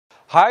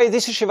Hi,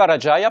 this is Shiva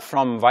Rajaya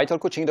from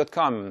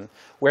vitalcoaching.com.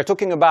 We're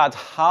talking about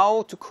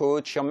how to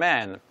coach your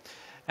man.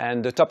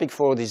 And the topic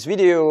for this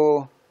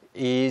video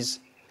is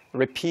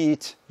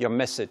repeat your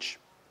message.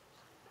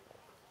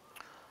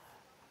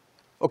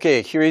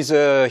 Okay, here is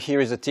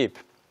a tip.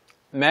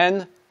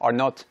 Men are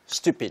not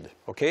stupid,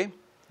 okay?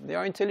 They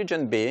are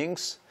intelligent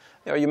beings,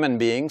 they are human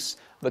beings,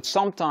 but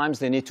sometimes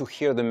they need to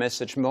hear the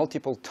message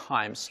multiple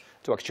times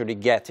to actually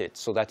get it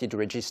so that it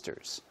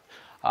registers.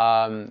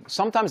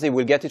 Sometimes they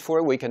will get it for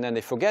a week and then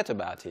they forget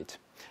about it.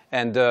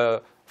 And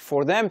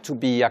for them to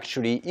be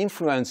actually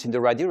influenced in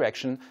the right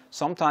direction,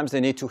 sometimes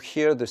they need to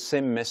hear the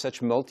same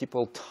message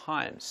multiple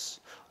times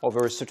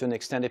over a certain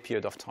extended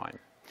period of time.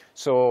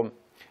 So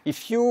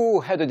if you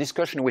had a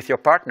discussion with your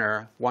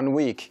partner 1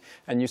 week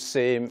and you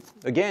say,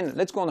 again,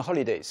 let's go on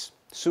holidays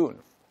soon.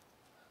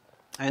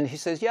 And he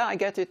says, yeah, I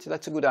get it,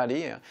 that's a good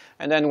idea.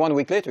 And then 1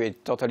 week later, he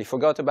totally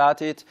forgot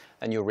about it,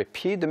 and you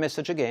repeat the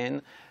message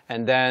again,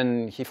 and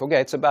then he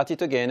forgets about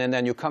it again, and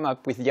then you come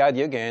up with the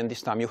idea again.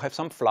 This time you have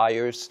some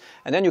flyers,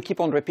 and then you keep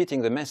on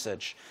repeating the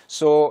message.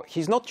 So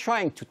he's not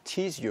trying to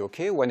tease you,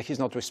 okay, when he's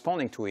not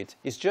responding to it.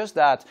 It's just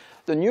that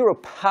the neural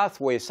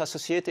pathways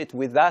associated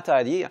with that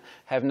idea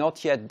have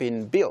not yet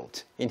been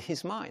built in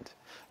his mind.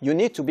 You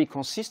need to be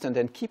consistent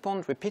and keep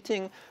on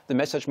repeating the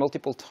message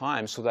multiple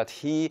times so that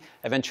he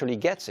eventually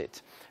gets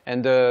it.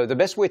 And the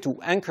best way to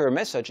anchor a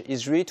message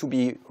is really to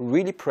be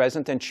really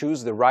present and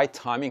choose the right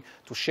timing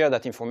to share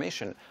that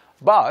information.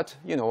 But,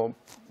 you know,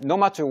 no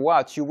matter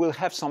what, you will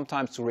have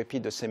sometimes to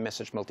repeat the same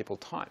message multiple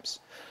times.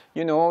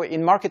 You know,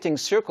 in marketing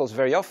circles,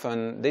 very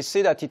often, they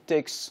say that it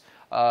takes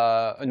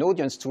an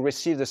audience to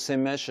receive the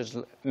same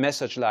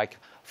message like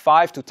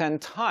 5 to 10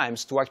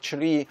 times to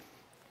actually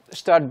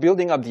start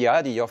building up the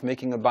idea of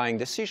making a buying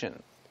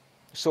decision.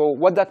 So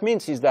what that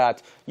means is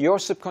that your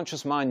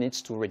subconscious mind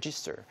needs to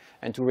register.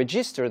 And to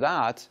register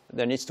that,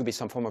 there needs to be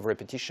some form of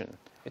repetition.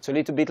 It's a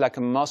little bit like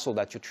a muscle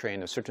that you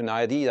train, a certain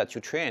idea that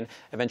you train.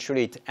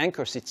 Eventually, it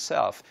anchors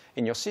itself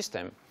in your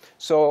system.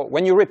 So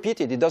when you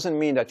repeat it, it doesn't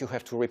mean that you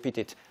have to repeat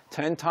it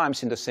 10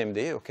 times in the same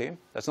day, okay?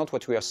 That's not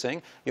what we are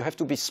saying. You have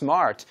to be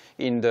smart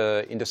in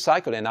the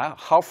cycle and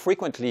how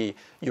frequently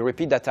you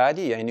repeat that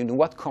idea and in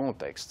what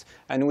context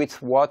and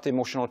with what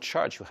emotional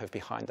charge you have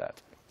behind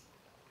that.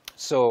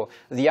 So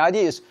the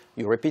idea is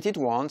you repeat it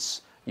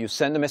once, you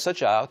send the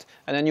message out,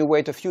 and then you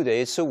wait a few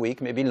days, a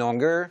week, maybe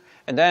longer,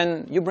 and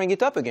then you bring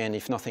it up again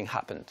if nothing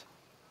happened.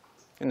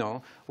 You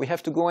know, we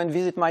have to go and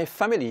visit my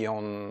family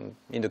in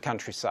the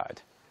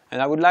countryside,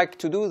 and I would like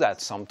to do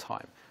that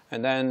sometime.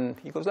 And then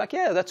he goes like,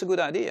 yeah, that's a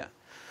good idea.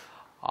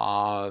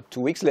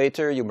 2 weeks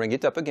later, you bring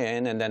it up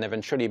again, and then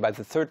eventually by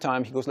the third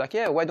time, he goes like,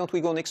 yeah, why don't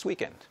we go next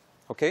weekend?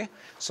 Okay?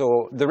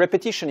 So the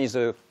repetition is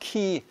a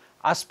key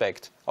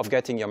aspect of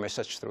getting your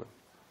message through.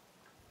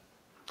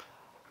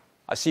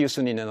 I'll see you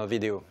soon in another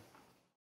video.